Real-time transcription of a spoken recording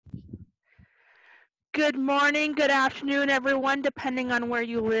Good morning, good afternoon, everyone, depending on where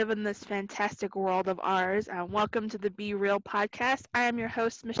you live in this fantastic world of ours. Welcome to the Be Real podcast. I am your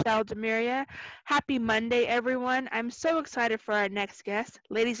host, Michelle Demiria. Happy Monday, everyone. I'm so excited for our next guest.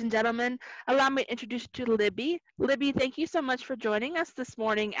 Ladies and gentlemen, allow me to introduce you to Libby. Libby, thank you so much for joining us this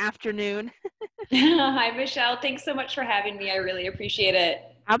morning, afternoon. Hi, Michelle. Thanks so much for having me. I really appreciate it.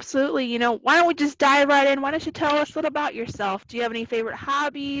 Absolutely. Why don't we just dive right in? Why don't you tell us a little about yourself? Do you have any favorite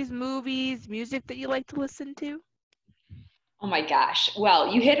hobbies, movies, music that you like to listen to? Oh my gosh.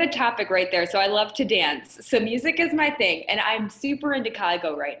 Well, you hit a topic right there. So I love to dance. So music is my thing. And I'm super into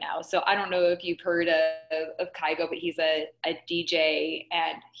Kygo right now. So I don't know if you've heard of Kygo, but he's a DJ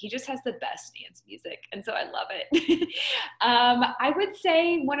and he just has the best dance music. And so I love it. I would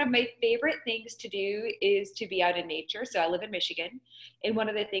say one of my favorite things to do is to be out in nature. So I live in Michigan. And one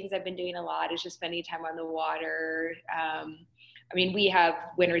of the things I've been doing a lot is just spending time on the water. We have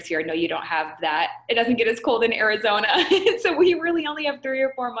winters here. No, you don't have that. It doesn't get as cold in Arizona. So we really only have 3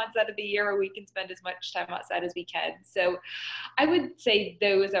 or 4 months out of the year where we can spend as much time outside as we can. So I would say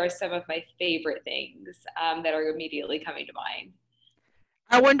those are some of my favorite things that are immediately coming to mind.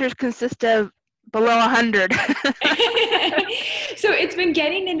 Our winters consist of below 100. So it's been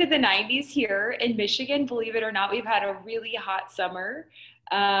getting into the 90s here in Michigan. Believe it or not, we've had a really hot summer.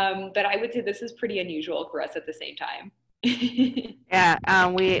 But I would say this is pretty unusual for us at the same time. Yeah,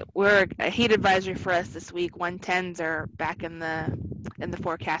 we're a heat advisory for us this week. 110s are back in the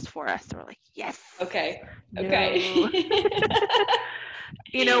forecast for us. So we're like, yes. Okay. No.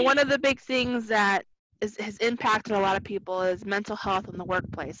 One of the big things that has impacted a lot of people is mental health in the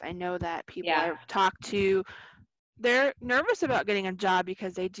workplace. I know that people Yeah. I've talked to, they're nervous about getting a job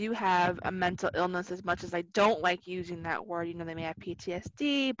because they do have a mental illness. As much as I don't like using that word, they may have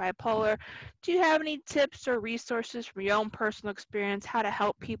PTSD, bipolar. Do you have any tips or resources from your own personal experience how to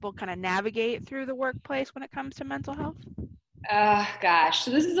help people kind of navigate through the workplace when it comes to mental health? Gosh, so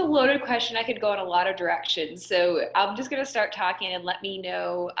this is a loaded question. I could go in a lot of directions. So I'm just going to start talking and let me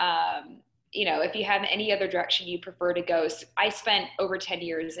know, if you have any other direction you prefer to go. So I spent over 10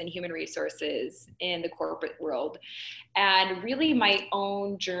 years in human resources in the corporate world. And really, my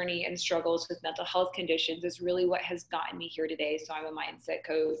own journey and struggles with mental health conditions is really what has gotten me here today. So I'm a mindset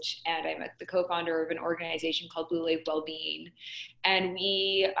coach and I'm the co-founder of an organization called Blue Wave Wellbeing. And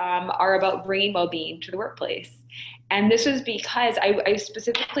we are about bringing well-being to the workplace. And this was because I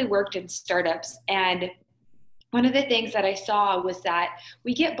specifically worked in startups. And one of the things that I saw was that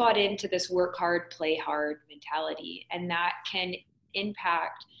we get bought into this work hard, play hard mentality, and that can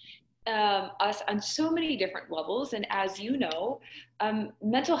impact us on so many different levels. And as you know,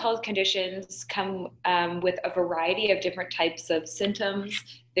 mental health conditions come with a variety of different types of symptoms.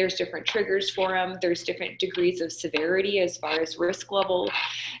 There's different triggers for them. There's different degrees of severity as far as risk level.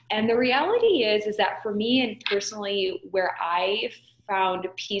 And the reality is that for me and personally, where I found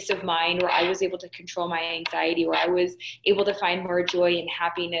peace of mind, where I was able to control my anxiety, where I was able to find more joy and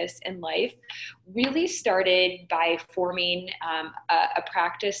happiness in life, really started by forming a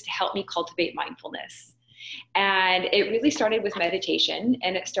practice to help me cultivate mindfulness. And it really started with meditation,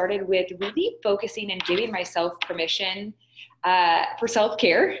 and it started with really focusing and giving myself permission for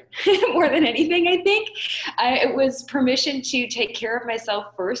self-care more than anything, I think. It was permission to take care of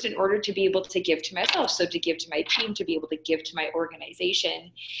myself first in order to be able to give to myself. So to give to my team, to be able to give to my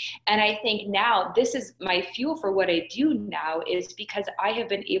organization. And I think now this is my fuel for what I do now, is because I have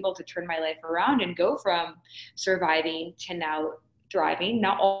been able to turn my life around and go from surviving to now thriving,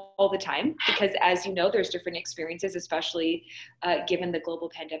 not all the time, because as you know, there's different experiences, especially given the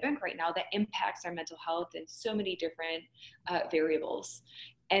global pandemic right now, that impacts our mental health in so many different variables.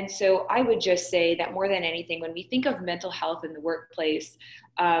 And so I would just say that more than anything, when we think of mental health in the workplace,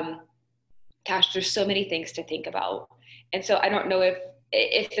 there's so many things to think about. And so I don't know if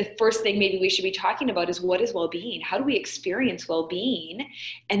the first thing maybe we should be talking about is, what is well-being? How do we experience well-being?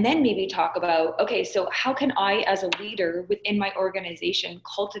 And then maybe talk about, okay, so how can I as a leader within my organization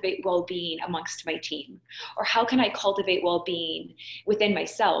cultivate well-being amongst my team? Or how can I cultivate well-being within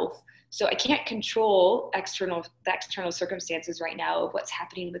myself? So I can't control the external circumstances right now of what's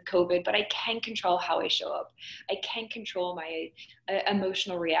happening with COVID, but I can control how I show up. I can control my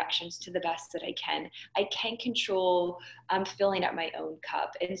emotional reactions to the best that I can. I can control filling up my own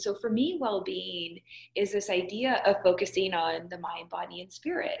cup. And so for me, well-being is this idea of focusing on the mind, body, and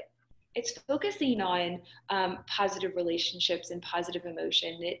spirit. It's focusing on positive relationships and positive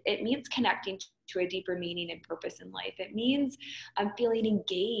emotion. It means connecting to a deeper meaning and purpose in life. It means feeling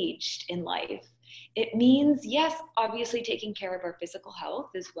engaged in life. It means, yes, obviously taking care of our physical health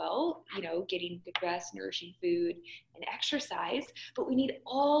as well, getting good rest, nourishing food, and exercise, but we need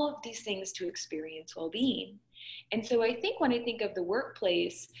all of these things to experience well-being. And so I think when I think of the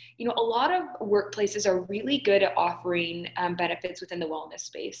workplace, a lot of workplaces are really good at offering benefits within the wellness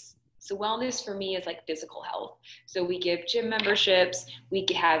space. So wellness for me is like physical health. So we give gym memberships, we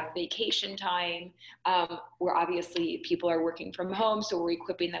have vacation time, where obviously people are working from home, so we're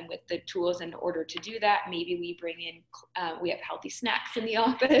equipping them with the tools in order to do that. Maybe we bring in, we have healthy snacks in the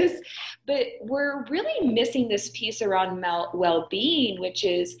office, but we're really missing this piece around well-being, which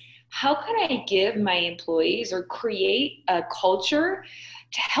is how can I give my employees or create a culture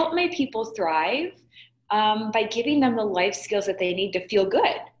to help my people thrive by giving them the life skills that they need to feel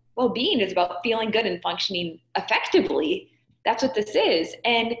good. Well-being is about feeling good and functioning effectively. That's what this is.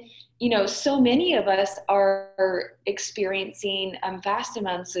 And, so many of us are experiencing vast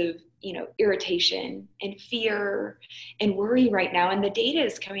amounts of, irritation and fear and worry right now. And the data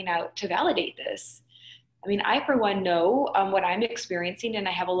is coming out to validate this. I mean, I, for one, know what I'm experiencing, and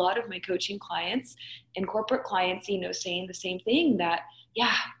I have a lot of my coaching clients and corporate clients, saying the same thing, that,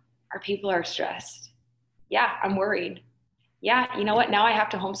 yeah, our people are stressed. Yeah, I'm worried. Yeah, you know what? Now I have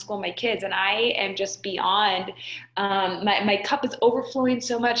to homeschool my kids, and I am just beyond. My cup is overflowing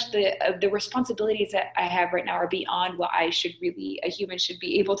so much. The responsibilities that I have right now are beyond what a human should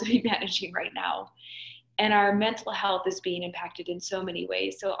be able to be managing right now. And our mental health is being impacted in so many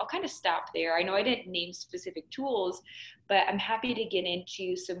ways. So I'll kind of stop there. I know I didn't name specific tools, but I'm happy to get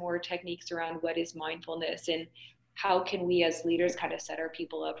into some more techniques around what is mindfulness and how can we as leaders kind of set our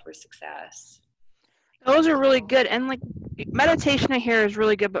people up for success. Those are really good. And like meditation I hear is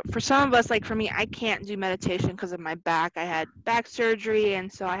really good, but for some of us, like for me, I can't do meditation because of my back. I had back surgery,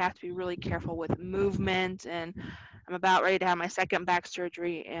 and so I have to be really careful with movement, and I'm about ready to have my second back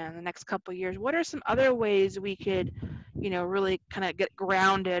surgery in the next couple of years. What are some other ways we could, really kind of get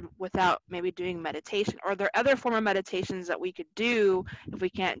grounded without maybe doing meditation? Or are there other form of meditations that we could do if we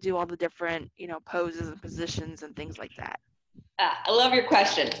can't do all the different, poses and positions and things like that? I love your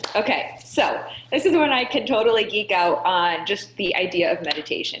question. Okay, so this is when I can totally geek out on just the idea of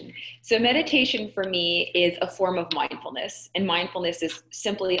meditation. So meditation for me is a form of mindfulness, and mindfulness is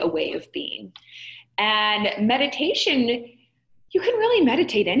simply a way of being. And meditation, you can really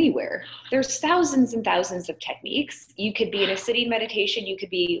meditate anywhere. There's thousands and thousands of techniques. You could be in a sitting meditation. You could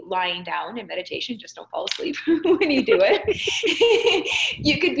be lying down in meditation. Just don't fall asleep when you do it.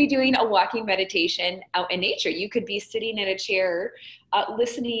 You could be doing a walking meditation out in nature. You could be sitting in a chair,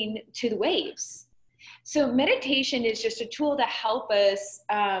 listening to the waves. So meditation is just a tool to help us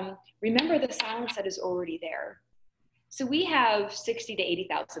remember the silence that is already there. So we have 60 to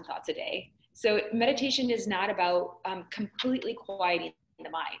 80,000 thoughts a day. So meditation is not about completely quieting the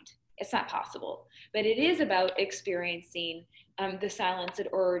mind. It's not possible, but it is about experiencing the silence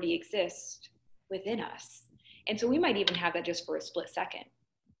that already exists within us. And so we might even have that just for a split second.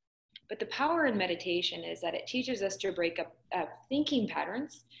 But the power in meditation is that it teaches us to break up thinking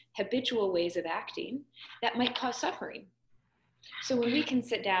patterns, habitual ways of acting that might cause suffering. So when we can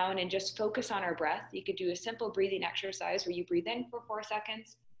sit down and just focus on our breath, you could do a simple breathing exercise where you breathe in for 4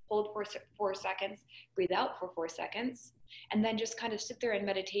 seconds, hold for 4 seconds, breathe out for 4 seconds, and then just kind of sit there in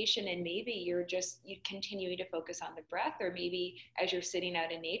meditation, and maybe you continue to focus on the breath, or maybe as you're sitting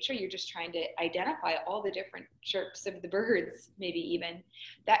out in nature, you're just trying to identify all the different chirps of the birds, maybe even.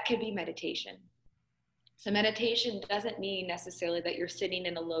 That could be meditation. So meditation doesn't mean necessarily that you're sitting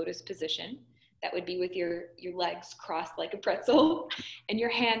in a lotus position. That would be with your legs crossed like a pretzel and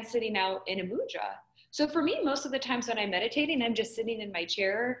your hands sitting out in a mudra. So for me, most of the times when I'm meditating, I'm just sitting in my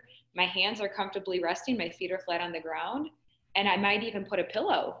chair. My hands are comfortably resting. My feet are flat on the ground. And I might even put a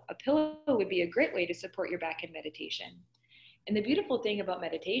pillow. A pillow would be a great way to support your back in meditation. And the beautiful thing about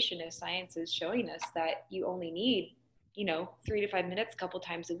meditation is science is showing us that you only need, 3 to 5 minutes a couple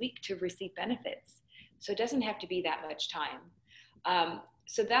times a week to receive benefits. So it doesn't have to be that much time.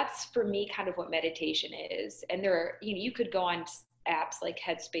 So that's for me kind of what meditation is. And there are, you could go on apps like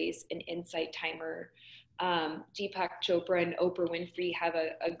Headspace and Insight Timer. Deepak Chopra and Oprah Winfrey have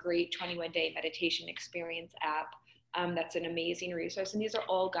a great 21-day meditation experience app. That's an amazing resource. And these are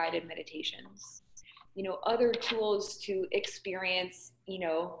all guided meditations. Other tools to experience,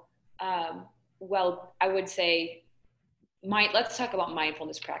 well, I would say, let's talk about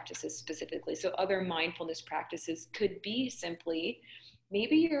mindfulness practices specifically. So other mindfulness practices could be simply,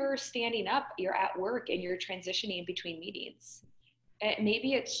 maybe you're standing up, you're at work, and you're transitioning between meetings. And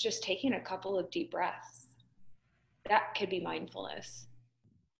maybe it's just taking a couple of deep breaths. That could be mindfulness,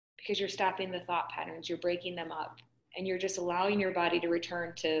 because you're stopping the thought patterns, you're breaking them up. and you're just allowing your body to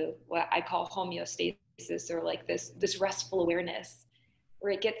return to what I call homeostasis, or like this restful awareness,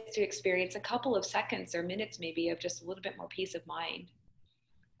 where it gets to experience a couple of seconds or minutes maybe of just a little bit more peace of mind.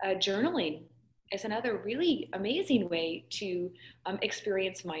 Journaling is another really amazing way to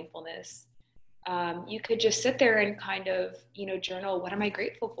experience mindfulness. You could just sit there and kind of, journal, what am I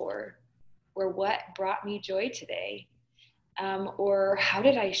grateful for? Or what brought me joy today? Or how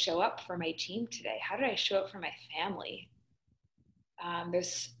did I show up for my team today? How did I show up for my family?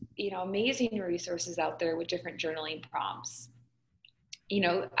 There's, amazing resources out there with different journaling prompts.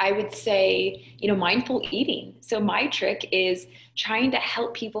 I would say, mindful eating. So my trick is trying to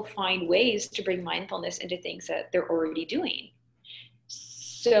help people find ways to bring mindfulness into things that they're already doing.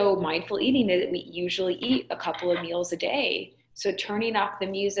 So mindful eating is we usually eat a couple of meals a day. So turning off the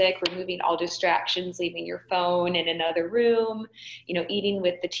music, removing all distractions, leaving your phone in another room, eating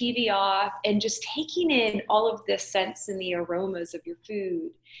with the TV off, and just taking in all of the scents and the aromas of your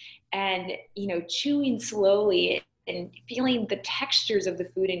food, and, chewing slowly and feeling the textures of the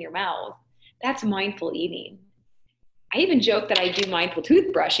food in your mouth. That's mindful eating. I even joke that I do mindful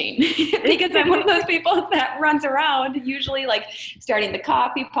toothbrushing because I'm one of those people that runs around, usually like starting the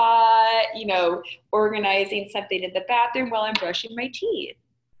coffee pot, organizing something in the bathroom while I'm brushing my teeth.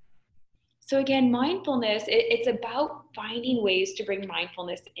 So again, mindfulness, it's about finding ways to bring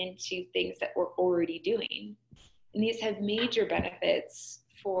mindfulness into things that we're already doing. And these have major benefits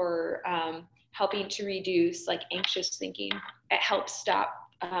for helping to reduce like anxious thinking. It helps stop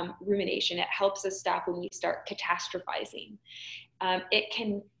rumination. It helps us stop when we start catastrophizing. It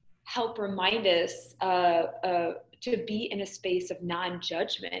can help remind us to be in a space of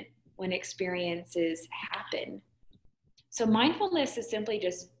non-judgment when experiences happen. So mindfulness is simply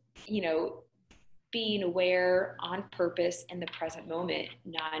just, being aware on purpose in the present moment,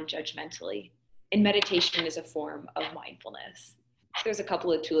 non-judgmentally. And meditation is a form of mindfulness. There's a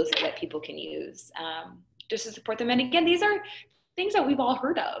couple of tools that people can use just to support them. And again, these are things that we've all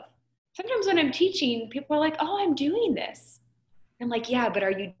heard of. Sometimes when I'm teaching, people are like, oh, I'm doing this. I'm like, yeah, but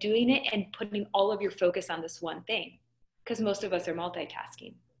are you doing it and putting all of your focus on this one thing? Because most of us are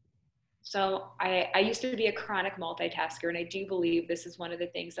multitasking. So I used to be a chronic multitasker, and I do believe this is one of the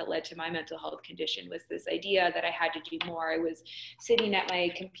things that led to my mental health condition, was this idea that I had to do more. I was sitting at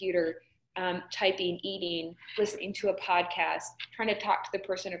my computer, typing, eating, listening to a podcast, trying to talk to the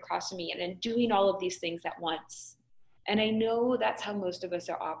person across from me, and then doing all of these things at once. And I know that's how most of us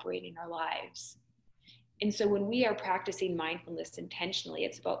are operating our lives. And so when we are practicing mindfulness intentionally,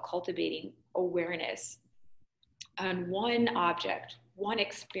 it's about cultivating awareness on one object, one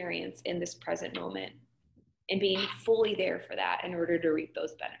experience in this present moment, and being fully there for that in order to reap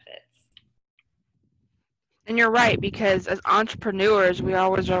those benefits. And you're right, because as entrepreneurs, we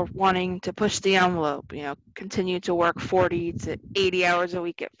always are wanting to push the envelope, continue to work 40 to 80 hours a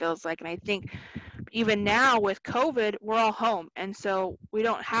week, it feels like. And I think even now with COVID, we're all home. And so we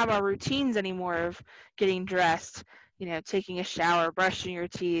don't have our routines anymore of getting dressed, taking a shower, brushing your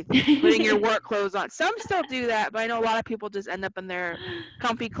teeth, putting your work clothes on. Some still do that, but I know a lot of people just end up in their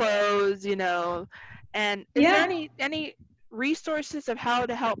comfy clothes, And is there any resources of how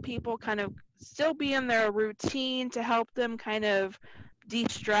to help people kind of still be in their routine to help them kind of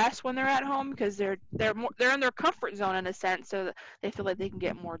de-stress when they're at home, because they're in their comfort zone in a sense, so that they feel like they can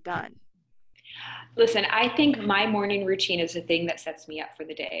get more done? Listen, I think my morning routine is the thing that sets me up for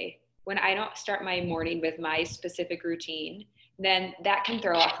the day. When I don't start my morning with my specific routine, then that can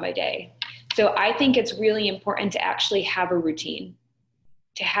throw off my day. So I think it's really important to actually have a routine,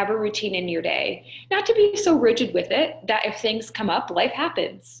 in your day, not to be so rigid with it that if things come up, life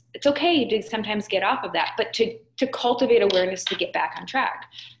happens. It's okay to sometimes get off of that, but to cultivate awareness to get back on track.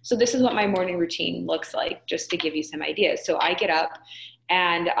 So this is what my morning routine looks like, just to give you some ideas. So I get up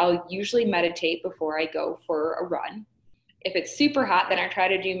and I'll usually meditate before I go for a run. If it's super hot, then I try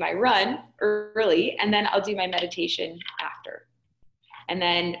to do my run early, and then I'll do my meditation after. And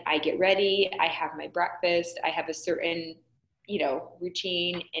then I get ready, I have my breakfast, I have a certain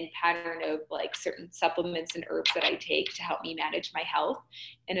routine and pattern of like certain supplements and herbs that I take to help me manage my health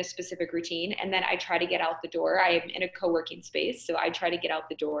in a specific routine. And then I try to get out the door. I am in a co-working space, so I try to get out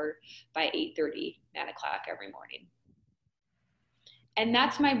the door by 8:30, 9 o'clock every morning. And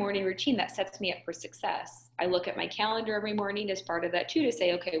that's my morning routine that sets me up for success. I look at my calendar every morning as part of that too, to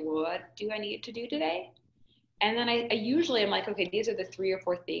say, okay, what do I need to do today? And then I usually am like, okay, these are the 3 or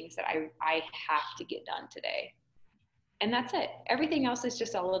 4 things that I have to get done today. And that's it. Everything else is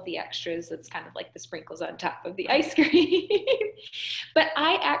just all of the extras. It's kind of like the sprinkles on top of the ice cream. But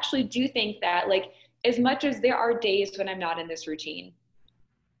I actually do think that, like, as much as there are days when I'm not in this routine,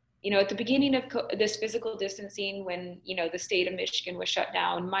 At the beginning of this physical distancing, when, the state of Michigan was shut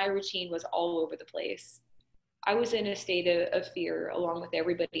down, my routine was all over the place. I was in a state of fear along with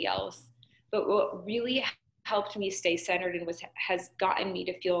everybody else. But what really helped me stay centered and has gotten me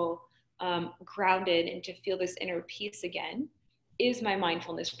to feel grounded and to feel this inner peace again is my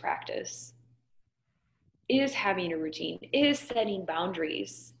mindfulness practice, is having a routine, is setting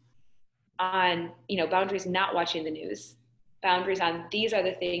boundaries on, boundaries not watching the news, boundaries on these are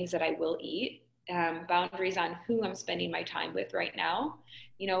the things that I will eat, boundaries on who I'm spending my time with right now.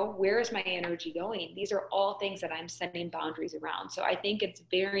 Where is my energy going? These are all things that I'm setting boundaries around. So I think it's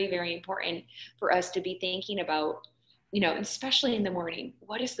very, very important for us to be thinking about, especially in the morning,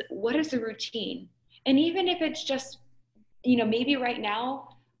 what is the routine? And even if it's just, maybe right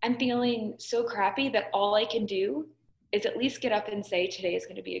now I'm feeling so crappy that all I can do is at least get up and say, today is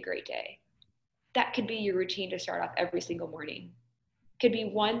going to be a great day. That could be your routine to start off every single morning. Could be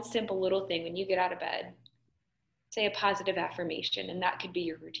one simple little thing when you get out of bed. Say a positive affirmation, and that could be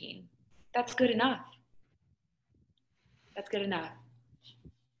your routine. That's good enough. That's good enough.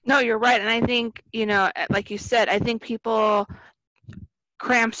 No, you're right. And I think, like you said, I think people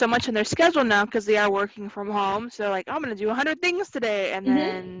cram so much in their schedule now because they are working from home. So like, I'm going to do 100 things today. And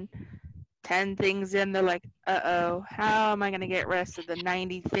then 10 things in, they're like, uh-oh, how am I going to get rest of the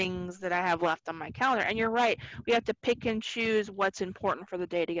 90 things that I have left on my calendar? And you're right. We have to pick and choose what's important for the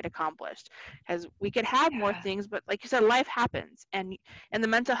day to get accomplished. Because we could have more things, but like you said, life happens. And in the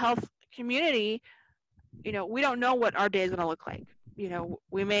mental health community, we don't know what our day is going to look like.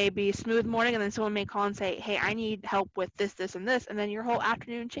 We may be smooth morning and then someone may call and say, hey, I need help with this, this, and this. And then your whole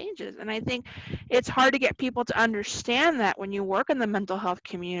afternoon changes. And I think it's hard to get people to understand that when you work in the mental health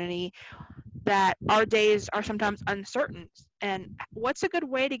community, that our days are sometimes uncertain. And what's a good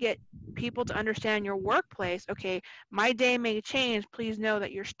way to get people to understand your workplace? Okay, my day may change. Please know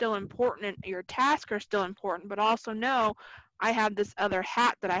that you're still important and your tasks are still important, but also know I have this other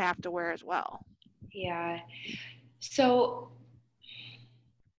hat that I have to wear as well. Yeah. So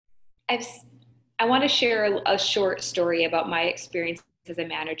I want to share a short story about my experience as a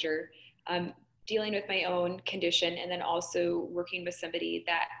manager, dealing with my own condition, and then also working with somebody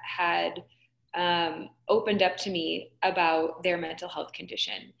that had opened up to me about their mental health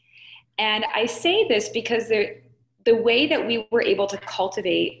condition. And I say this because the way that we were able to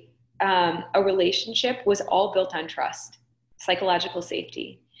cultivate a relationship was all built on trust, psychological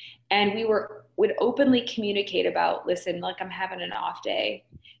safety. And we would openly communicate about, listen, like, I'm having an off day.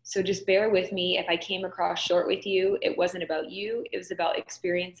 So just bear with me. If I came across short with you, it wasn't about you. It was about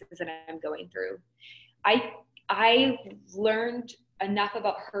experiences that I'm going through. I learned enough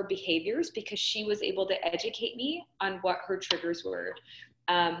about her behaviors because she was able to educate me on what her triggers were.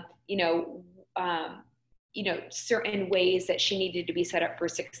 Certain ways that she needed to be set up for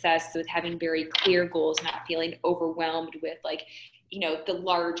success with having very clear goals, not feeling overwhelmed with the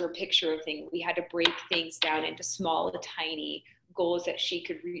larger picture of things. We had to break things down into small, tiny goals that she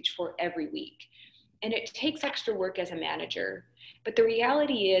could reach for every week. And it takes extra work as a manager. But the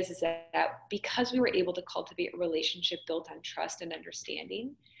reality is that because we were able to cultivate a relationship built on trust and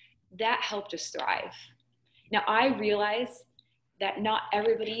understanding, that helped us thrive. Now, I realize that not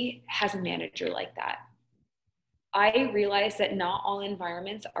everybody has a manager like that. I realize that not all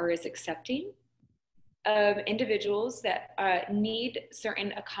environments are as accepting of individuals that need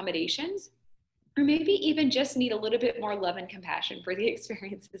certain accommodations, or maybe even just need a little bit more love and compassion for the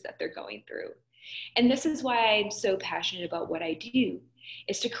experiences that they're going through. And this is why I'm so passionate about what I do,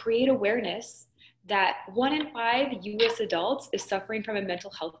 is to create awareness that 1 in 5 US adults is suffering from a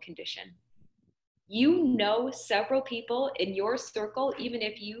mental health condition. You know several people in your circle, even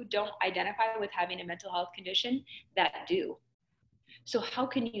if you don't identify with having a mental health condition, that do. So how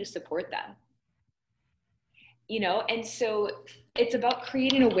can you support them? And so it's about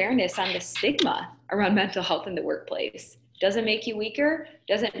creating awareness on the stigma around mental health in the workplace. Doesn't make you weaker,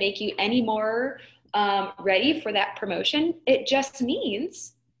 doesn't make you any more ready for that promotion. It just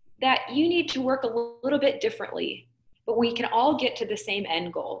means that you need to work a little bit differently, but we can all get to the same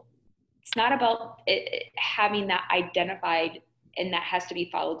end goal. It's not about having that identified and that has to be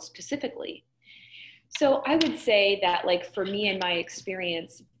followed specifically. So I would say that, like, for me and my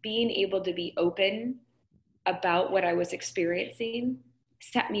experience, being able to be open about what I was experiencing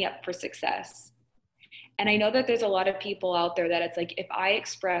set me up for success. And I know that there's a lot of people out there that it's like, if I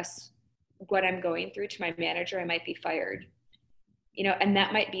express what I'm going through to my manager, I might be fired, and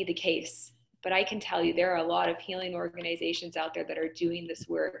that might be the case. But I can tell you there are a lot of healing organizations out there that are doing this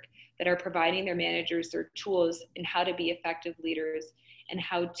work, that are providing their managers their tools in how to be effective leaders and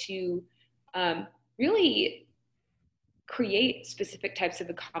how to really create specific types of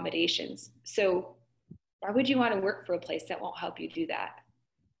accommodations. So why would you want to work for a place that won't help you do that?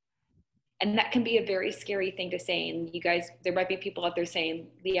 And that can be a very scary thing to say. And you guys, there might be people out there saying,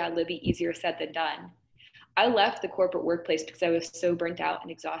 yeah, Libby, easier said than done. I left the corporate workplace because I was so burnt out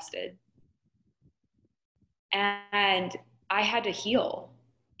and exhausted. And I had to heal,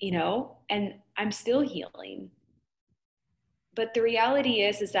 and I'm still healing. But the reality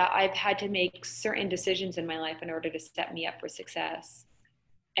is that I've had to make certain decisions in my life in order to set me up for success.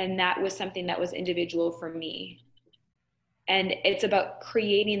 And that was something that was individual for me. And it's about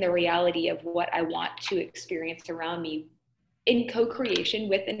creating the reality of what I want to experience around me in co-creation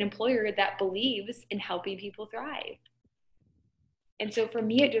with an employer that believes in helping people thrive. And so for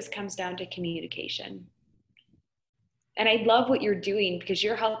me, it just comes down to communication. And I love what you're doing because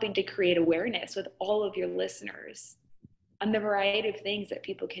you're helping to create awareness with all of your listeners on the variety of things that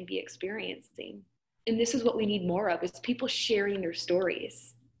people can be experiencing. And this is what we need more of, is people sharing their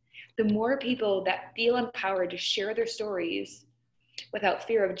stories. The more people that feel empowered to share their stories without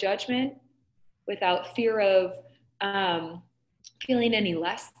fear of judgment, without fear of feeling any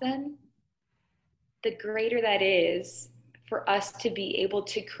less than, the greater that is for us to be able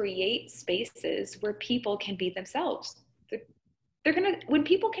to create spaces where people can be themselves. When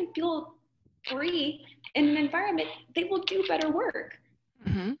people can feel free in an environment, they will do better work.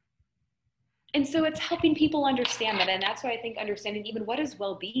 Mm-hmm. And so it's helping people understand that. And that's why I think understanding even what is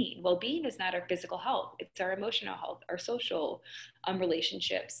well-being. Well-being is not our physical health. It's our emotional health, our social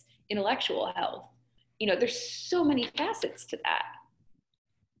relationships, intellectual health. There's so many facets to that.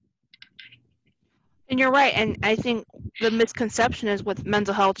 And you're right. And I think the misconception is with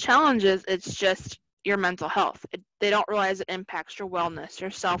mental health challenges, it's just your mental health. They don't realize it impacts your wellness,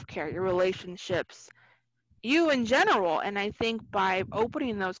 your self-care, your relationships, you in general. And I think by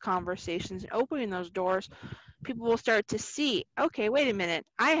opening those conversations and opening those doors, people will start to see, okay, wait a minute,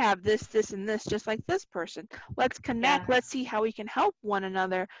 I have this, and this, just like this person. Let's connect. Yeah. Let's see how we can help one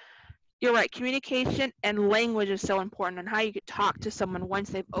another. You're right. Communication and language is so important, and how you could talk to someone once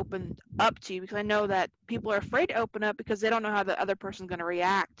they've opened up to you, because I know that people are afraid to open up because they don't know how the other person's going to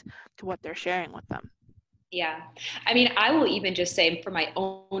react to what they're sharing with them. Yeah. I mean, I will even just say from my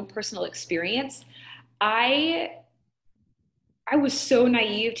own personal experience, I was so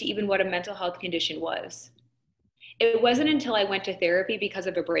naive to even what a mental health condition was. It wasn't until I went to therapy because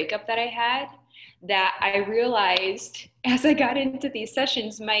of a breakup that I had that I realized, as I got into these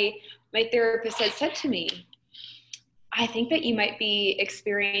sessions, my therapist had said to me, I think that you might be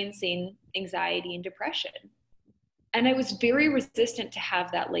experiencing anxiety and depression. And I was very resistant to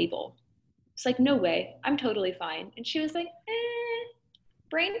have that label. It's like, no way, I'm totally fine. And she was like,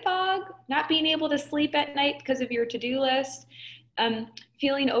 brain fog, not being able to sleep at night because of your to-do list,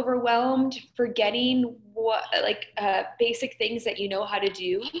 feeling overwhelmed, forgetting what basic things that you know how to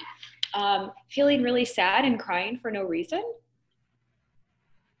do, feeling really sad and crying for no reason.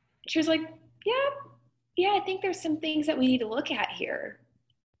 She was like, yeah, I think there's some things that we need to look at here.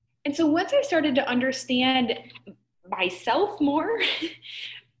 And so once I started to understand myself more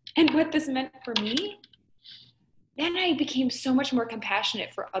and what this meant for me, then I became so much more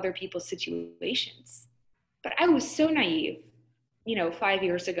compassionate for other people's situations. But I was so naive, 5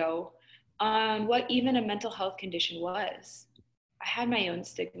 years ago, on what even a mental health condition was. I had my own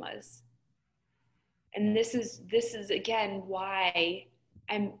stigmas. And this is again why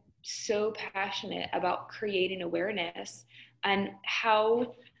I'm so passionate about creating awareness and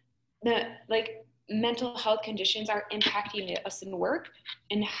how the mental health conditions are impacting us in work,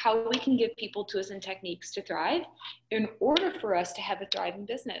 and how we can give people tools and techniques to thrive in order for us to have a thriving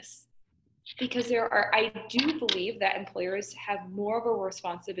business. Because I do believe that employers have more of a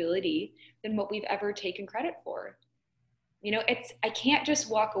responsibility than what we've ever taken credit for. I can't just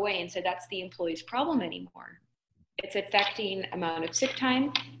walk away and say that's the employee's problem anymore. It's affecting amount of sick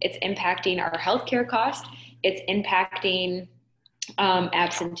time. It's impacting our healthcare cost. It's impacting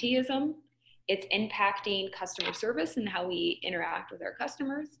absenteeism. It's impacting customer service and how we interact with our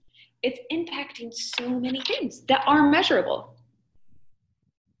customers. It's impacting so many things that are measurable.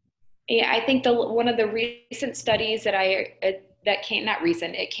 Yeah, I think one of the recent studies that came, not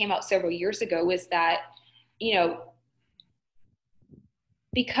recent, it came out several years ago, was that,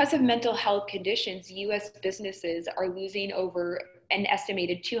 because of mental health conditions, U.S. businesses are losing over an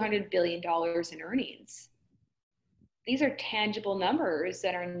estimated $200 billion in earnings. These are tangible numbers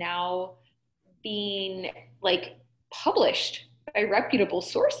that are now being published by reputable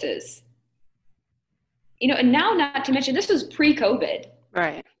sources. And now, not to mention, this was pre-COVID.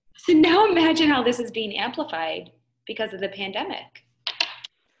 Right. So now imagine how this is being amplified because of the pandemic.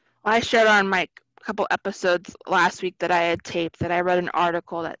 I shared on my couple episodes last week that I had taped that I read an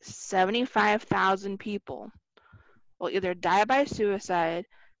article that 75,000 people will either die by suicide,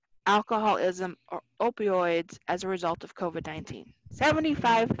 alcoholism, or opioids as a result of COVID-19.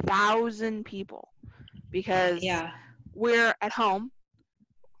 75,000 people, because Yeah. we're at home.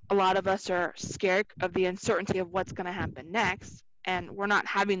 A lot of us are scared of the uncertainty of what's going to happen next, and we're not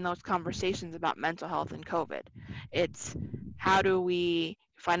having those conversations about mental health and COVID. It's how do we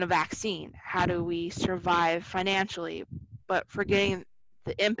find a vaccine? How do we survive financially? But forgetting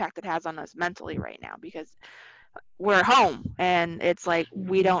the impact it has on us mentally right now, because we're home and it's like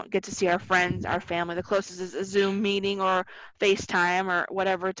we Mhm. don't get to see our friends, our family. The closest is a Zoom meeting or FaceTime or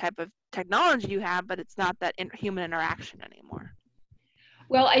whatever type of technology you have, but it's not that human interaction anymore.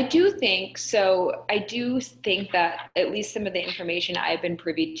 Well, I do think so. I do think that at least some of the information I've been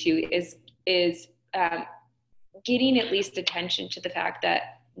privy to is getting at least attention to the fact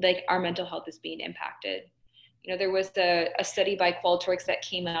that like our mental health is being impacted. You know, there was a study by Qualtrics that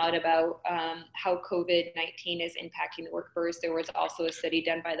came out about how COVID-19 is impacting the workforce. There was also a study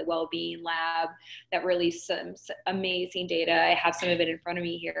done by the Wellbeing Lab that released some amazing data. I have some of it in front of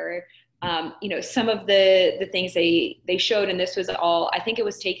me here. You know, some of the things they showed, and this was all, I think it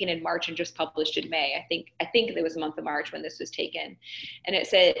was taken in March and just published in May. I think it was the month of March when this was taken. And it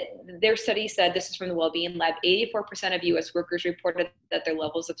said, their study said, this is from the Wellbeing Lab, 84% of US workers reported that their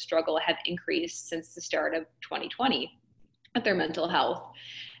levels of struggle have increased since the start of 2020 with their mental health.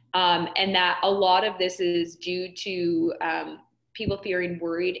 And that a lot of this is due to people feeling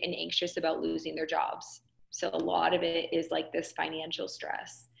worried and anxious about losing their jobs. So a lot of it is like this financial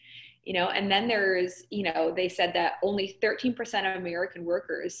stress. You know, and then there's, you know, they said that only 13% of American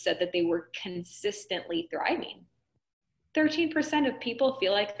workers said that they were consistently thriving. 13% of people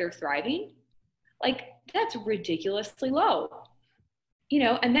feel like they're thriving. Like, that's ridiculously low. You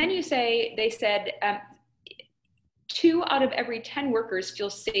know, and then they said 2 out of every 10 workers feel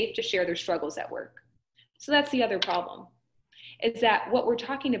safe to share their struggles at work. So that's the other problem, is that what we're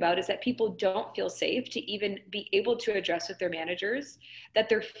talking about is that people don't feel safe to even be able to address with their managers that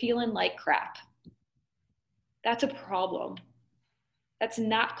they're feeling like crap. That's a problem. That's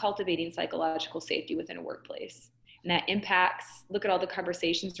not cultivating psychological safety within a workplace. And that impacts, look at all the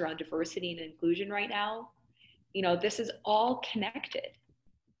conversations around diversity and inclusion right now. You know, this is all connected.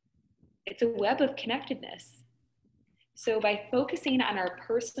 It's a web of connectedness. So by focusing on our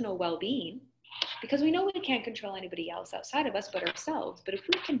personal well-being, because we know we can't control anybody else outside of us but ourselves, but if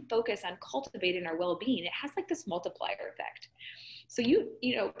we can focus on cultivating our well-being, it has like this multiplier effect. So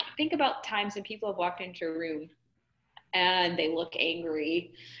you know, think about times when people have walked into a room and they look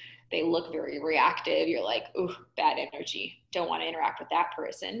angry, they look very reactive. You're like, ooh, bad energy. Don't want to interact with that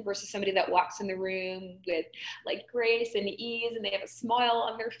person. Versus somebody that walks in the room with like grace and ease and they have a smile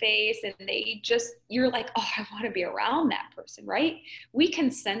on their face and they just, you're like, oh, I want to be around that person, right? We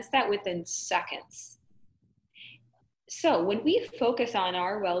can sense that within seconds. So when we focus on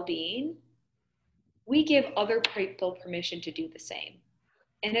our well-being, we give other people permission to do the same.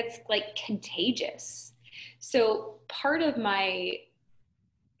 And it's like contagious. So part of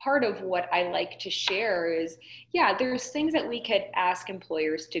what I like to share is, yeah, there's things that we could ask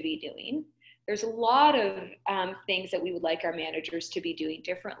employers to be doing. There's a lot of things that we would like our managers to be doing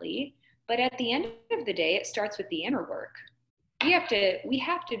differently. But at the end of the day, it starts with the inner work. We have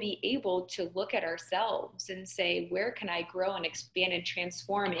to be able to look at ourselves and say, where can I grow and expand and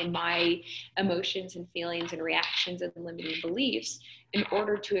transform in my emotions and feelings and reactions and limiting beliefs in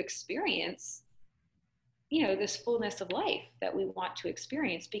order to experience, you know, this fullness of life that we want to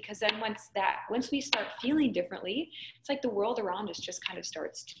experience. Because then once we start feeling differently, it's like the world around us just kind of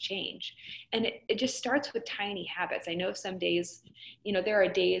starts to change. And it just starts with tiny habits. I know some days, you know, there are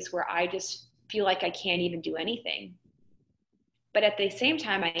days where I just feel like I can't even do anything. But at the same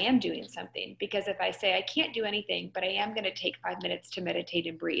time, I am doing something, because if I say I can't do anything, but I am going to take 5 minutes to meditate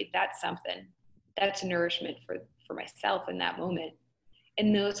and breathe, that's something. That's nourishment for myself in that moment.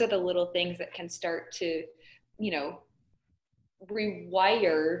 And those are the little things that can start to, you know,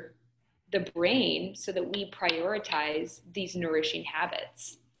 rewire the brain so that we prioritize these nourishing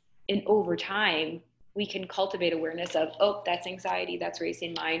habits. And over time, we can cultivate awareness of, oh, that's anxiety, that's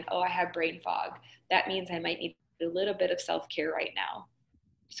racing mind. Oh, I have brain fog. That means I might need a little bit of self-care right now.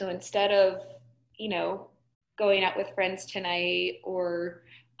 So instead of, you know, going out with friends tonight or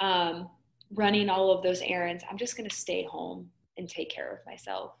running all of those errands, I'm just going to stay home and take care of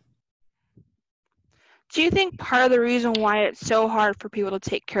myself. Do you think part of the reason why it's so hard for people to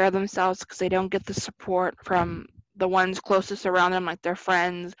take care of themselves because they don't get the support from the ones closest around them, like their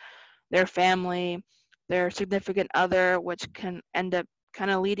friends, their family, their significant other, which can end up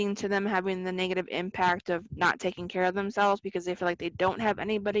kind of leading to them having the negative impact of not taking care of themselves because they feel like they don't have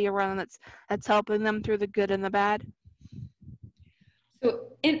anybody around that's helping them through the good and the bad? So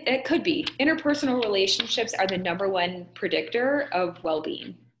it could be. Interpersonal relationships are the number one predictor of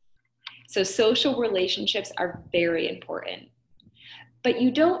well-being. So social relationships are very important. But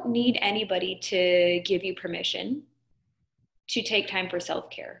you don't need anybody to give you permission to take time for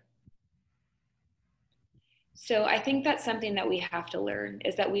self-care. So I think that's something that we have to learn,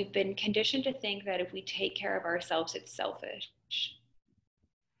 is that we've been conditioned to think that if we take care of ourselves, it's selfish.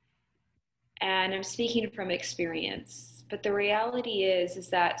 And I'm speaking from experience, but the reality is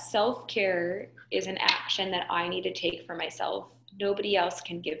that self-care is an action that I need to take for myself. Nobody else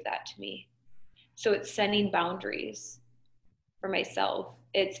can give that to me. So it's setting boundaries for myself.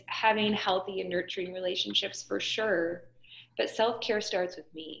 It's having healthy and nurturing relationships for sure, but self-care starts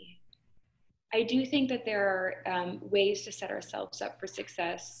with me. I do think that there are ways to set ourselves up for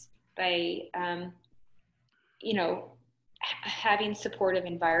success by, having supportive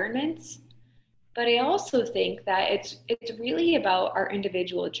environments. But I also think that it's really about our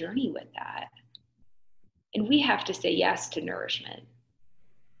individual journey with that, and we have to say yes to nourishment.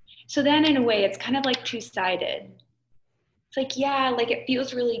 So then, in a way, it's kind of like two-sided. It's like, yeah, like it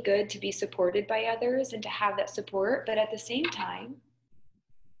feels really good to be supported by others and to have that support, but at the same time,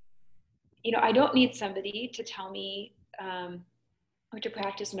 I don't need somebody to tell me or to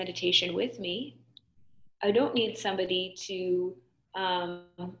practice meditation with me. I don't need somebody to,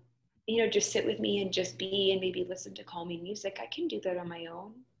 just sit with me and just be and maybe listen to calming music. I can do that on my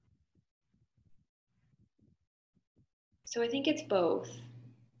own. So I think it's both.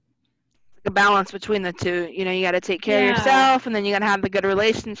 A balance between the two. You got to take care of Yeah. yourself, and then you got to have the good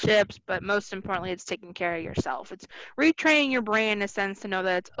relationships, but most importantly, it's taking care of yourself. It's retraining your brain in a sense to know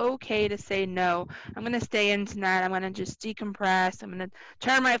that it's okay to say no. I'm going to stay in tonight. I'm going to just decompress. I'm going to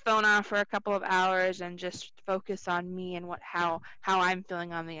turn my phone off for a couple of hours and just focus on me and how I'm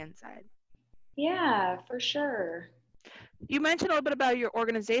feeling on the inside. Yeah, for sure. You mentioned a little bit about your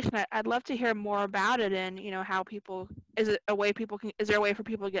organization. I'd love to hear more about it and, how people, is there a way for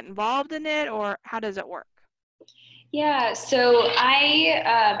people to get involved in it, or how does it work? Yeah, so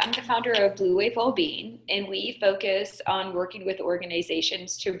I'm the founder of Blue Wave Wellbeing, and we focus on working with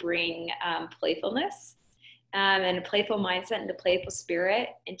organizations to bring playfulness and a playful mindset and a playful spirit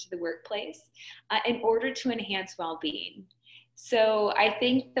into the workplace in order to enhance well-being. So I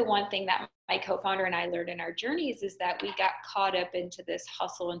think the one thing that my co-founder and I learned in our journeys is that we got caught up into this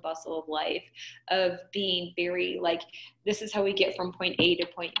hustle and bustle of life, of being very like, this is how we get from point A to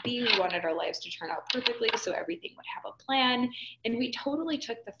point B. We wanted our lives to turn out perfectly so everything would have a plan. And we totally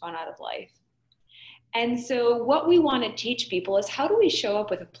took the fun out of life. And so what we want to teach people is, how do we show up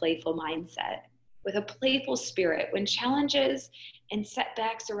with a playful mindset, with a playful spirit? When challenges and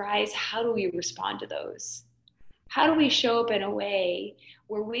setbacks arise, how do we respond to those? How do we show up in a way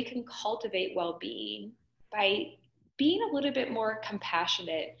where we can cultivate well-being by being a little bit more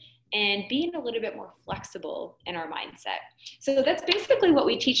compassionate and being a little bit more flexible in our mindset? So that's basically what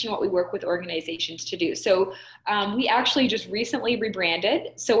we teach and what we work with organizations to do. So we actually just recently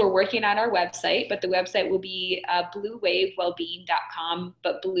rebranded. So we're working on our website, but the website will be bluewavewellbeing.com,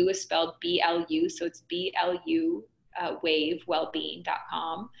 but blue is spelled B-L-U, so it's B-L-U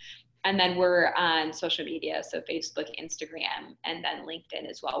wavewellbeing.com. And then we're on social media, so Facebook, Instagram, and then LinkedIn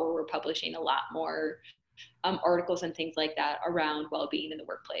as well, where we're publishing a lot more articles and things like that around well-being in the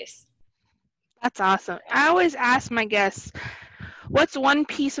workplace. That's awesome. I always ask my guests, what's one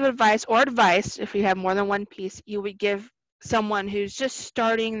piece of advice, or advice, if you have more than one piece, you would give someone who's just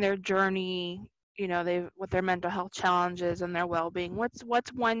starting their journey, with their mental health challenges and their well-being? What's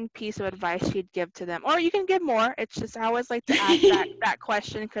one piece of advice you'd give to them? Or you can give more. It's just, I always like to ask that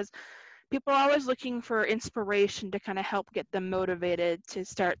question, because people are always looking for inspiration to kind of help get them motivated to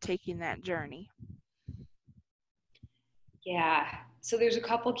start taking that journey. Yeah. So there's a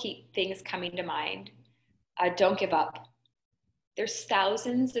couple key things coming to mind. Don't give up. There's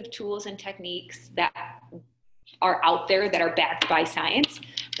thousands of tools and techniques that are out there that are backed by science,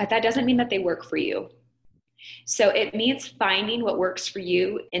 but that doesn't mean that they work for you. So it means finding what works for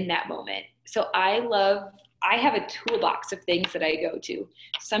you in that moment. So I have a toolbox of things that I go to.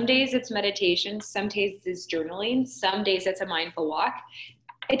 Some days it's meditation, some days it's journaling, some days it's a mindful walk.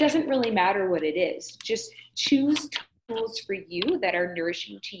 It doesn't really matter what it is. Just choose tools for you that are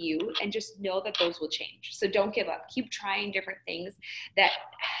nourishing to you, and just know that those will change. So don't give up. Keep trying different things that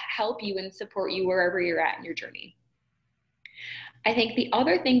help you and support you wherever you're at in your journey. I think the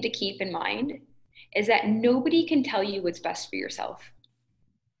other thing to keep in mind is that nobody can tell you what's best for yourself.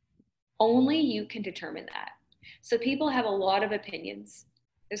 Only you can determine that. So people have a lot of opinions.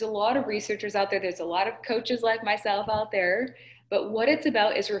 There's a lot of researchers out there. There's a lot of coaches like myself out there. But what it's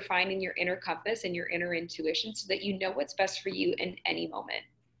about is refining your inner compass and your inner intuition so that you know what's best for you in any moment.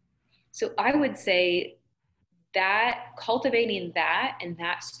 So I would say that cultivating that and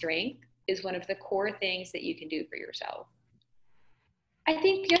that strength is one of the core things that you can do for yourself. I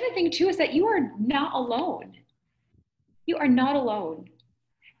think the other thing too is that you are not alone. You are not alone.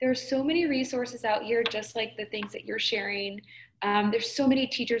 There are so many resources out here, just like the things that you're sharing. There's so many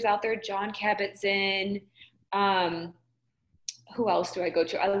teachers out there, Jon Kabat-Zinn. Who else do I go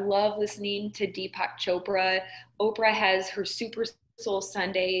to? I love listening to Deepak Chopra. Oprah has her Super Soul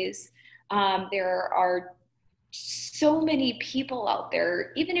Sundays. There are so many people out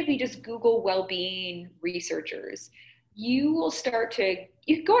there. Even if you just Google well-being researchers, you will start to,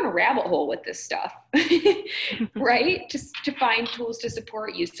 you can go in a rabbit hole with this stuff, right? Just to find tools to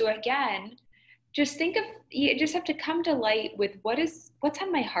support you. So again, just think of, you just have to come to light with what's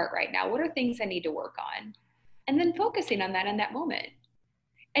on my heart right now? What are things I need to work on? And then focusing on that in that moment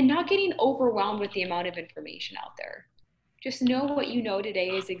and not getting overwhelmed with the amount of information out there. Just know what you know today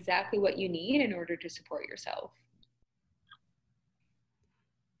is exactly what you need in order to support yourself.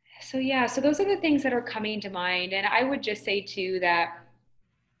 So yeah, so those are the things that are coming to mind. And I would just say too that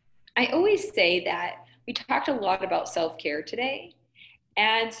I always say that we talked a lot about self-care today.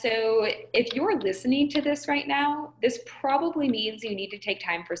 And so if you're listening to this right now, this probably means you need to take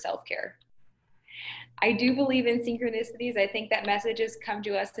time for self-care. I do believe in synchronicities. I think that messages come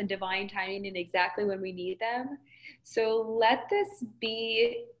to us in divine timing and exactly when we need them. So let this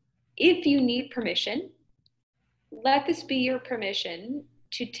be, if you need permission, let this be your permission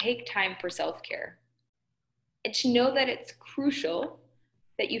to take time for self-care and to know that it's crucial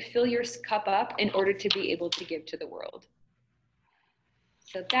that you fill your cup up in order to be able to give to the world.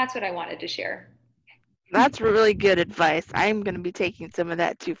 So that's what I wanted to share. That's really good advice. I'm going to be taking some of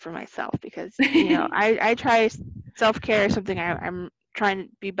that too for myself because, I try self-care is something I'm trying to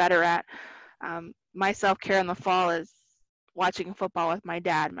be better at. My self-care in the fall is watching football with my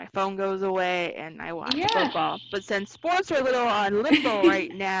dad. My phone goes away and I watch football. But since sports are a little on limbo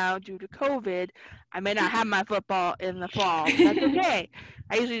right now due to COVID, I may not have my football in the fall. That's okay.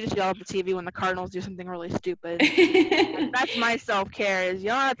 I usually just yell at the TV when the Cardinals do something really stupid. That's my self-care is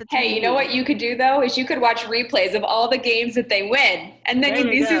yelling at the TV. Hey, you know what you could do though is you could watch replays of all the games that they win, and then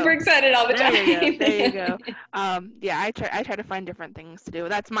you'd be super excited all the time. There you go. I try to find different things to do.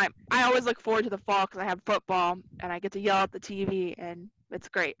 I always look forward to the fall because I have football and I get to yell at the TV and it's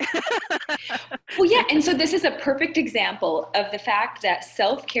great. Well, yeah, and so this is a perfect example of the fact that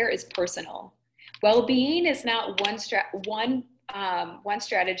self-care is personal. Well-being is not one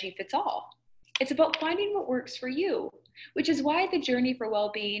strategy fits all. It's about finding what works for you, which is why the journey for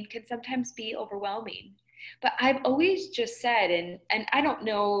well-being can sometimes be overwhelming. But I've always just said, and I don't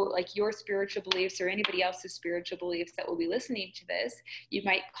know like your spiritual beliefs or anybody else's spiritual beliefs that will be listening to this, you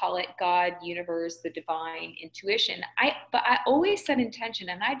might call it God, universe, the divine, intuition. But I always set intention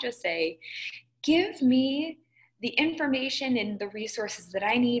and I just say, give me the information and the resources that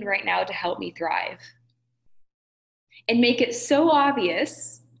I need right now to help me thrive. And make it so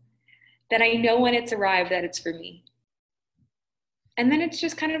obvious that I know when it's arrived that it's for me. And then it's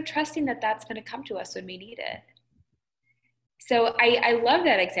just kind of trusting that that's going to come to us when we need it. So I love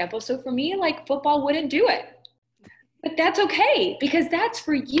that example. So for me, like football wouldn't do it. But that's okay because that's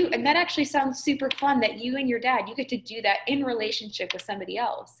for you. And that actually sounds super fun that you and your dad, you get to do that in relationship with somebody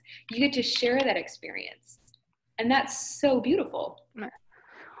else. You get to share that experience. And that's so beautiful.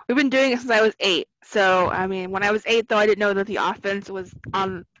 We've been doing it since I was 8. So, I mean, when I was 8, though, I didn't know that the offense was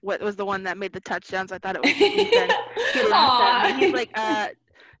on what was the one that made the touchdowns. I thought it was the defense. He laughed at me. He's like,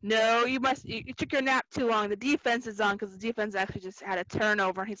 no, you took your nap too long. The defense is on because the defense actually just had a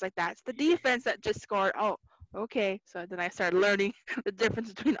turnover. And he's like, that's the defense that just scored. Oh, okay. So then I started learning the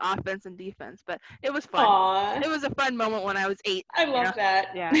difference between offense and defense. But it was fun. Aww. It was a fun moment when I was 8. I love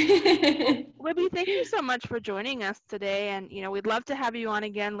that. Yeah. Libby, thank you so much for joining us today. And, we'd love to have you on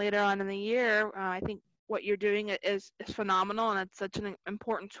again later on in the year. I think what you're doing is phenomenal. And it's such an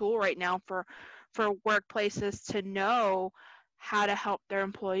important tool right now for workplaces to know how to help their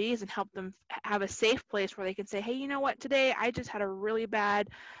employees and help them have a safe place where they can say, hey, you know what, today I just had a really bad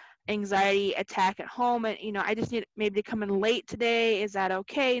anxiety attack at home and I just need maybe to come in late today. Is that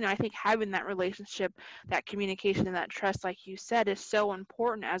okay? I think having that relationship, that communication and that trust, like you said, is so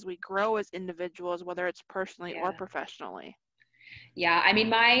important as we grow as individuals, whether it's personally or professionally. Yeah, I mean,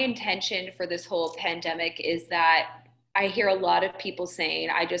 my intention for this whole pandemic is that I hear a lot of people saying,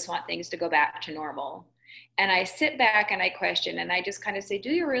 I just want things to go back to normal. And I sit back and I question and I just kind of say, do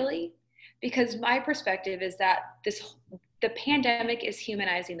you really? Because my perspective is that the pandemic is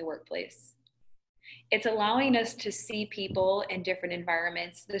humanizing the workplace. It's allowing us to see people in different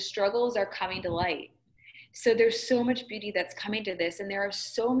environments. The struggles are coming to light. So there's so much beauty that's coming to this, and there are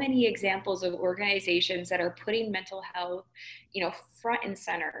so many examples of organizations that are putting mental health, front and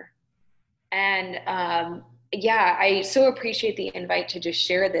center. And yeah, I so appreciate the invite to just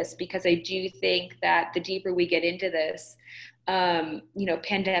share this, because I do think that the deeper we get into this,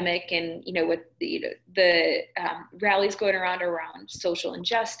 pandemic, and with the rallies going around social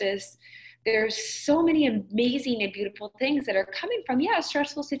injustice, there's so many amazing and beautiful things that are coming from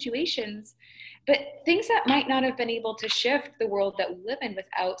stressful situations, but things that might not have been able to shift the world that we live in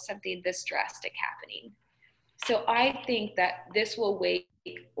without something this drastic happening. So I think that this will wake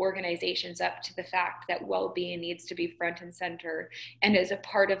organizations up to the fact that well-being needs to be front and center. And as a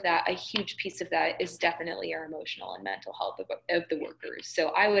part of that, a huge piece of that is definitely our emotional and mental health of the workers. So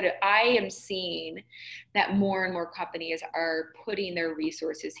I am seeing that more and more companies are putting their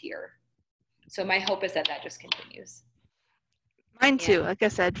resources here. So my hope is that just continues. Mine too. Like I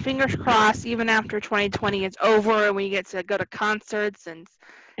said, fingers crossed, even after 2020 is over and we get to go to concerts and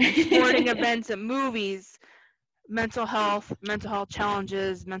sporting events and movies, mental health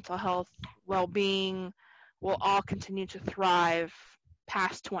challenges, mental health well-being will all continue to thrive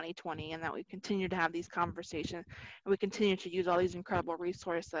past 2020, and that we continue to have these conversations and we continue to use all these incredible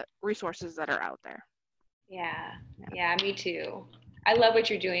resources that are out there. Yeah, me too. I love what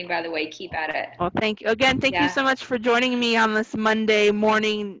you're doing, by the way. Keep at it. Well, thank you. Again, thank you so much for joining me on this Monday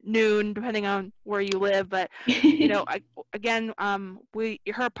morning, noon, depending on where you live. But, her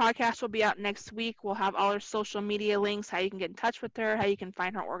podcast will be out next week. We'll have all her social media links, how you can get in touch with her, how you can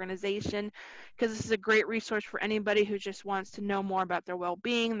find her organization, because this is a great resource for anybody who just wants to know more about their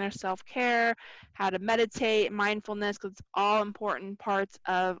well-being, their self-care, how to meditate, mindfulness, because it's all important parts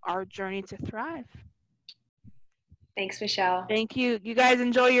of our journey to thrive. Thanks, Michelle. Thank you. You guys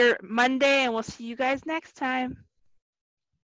enjoy your Monday, and we'll see you guys next time.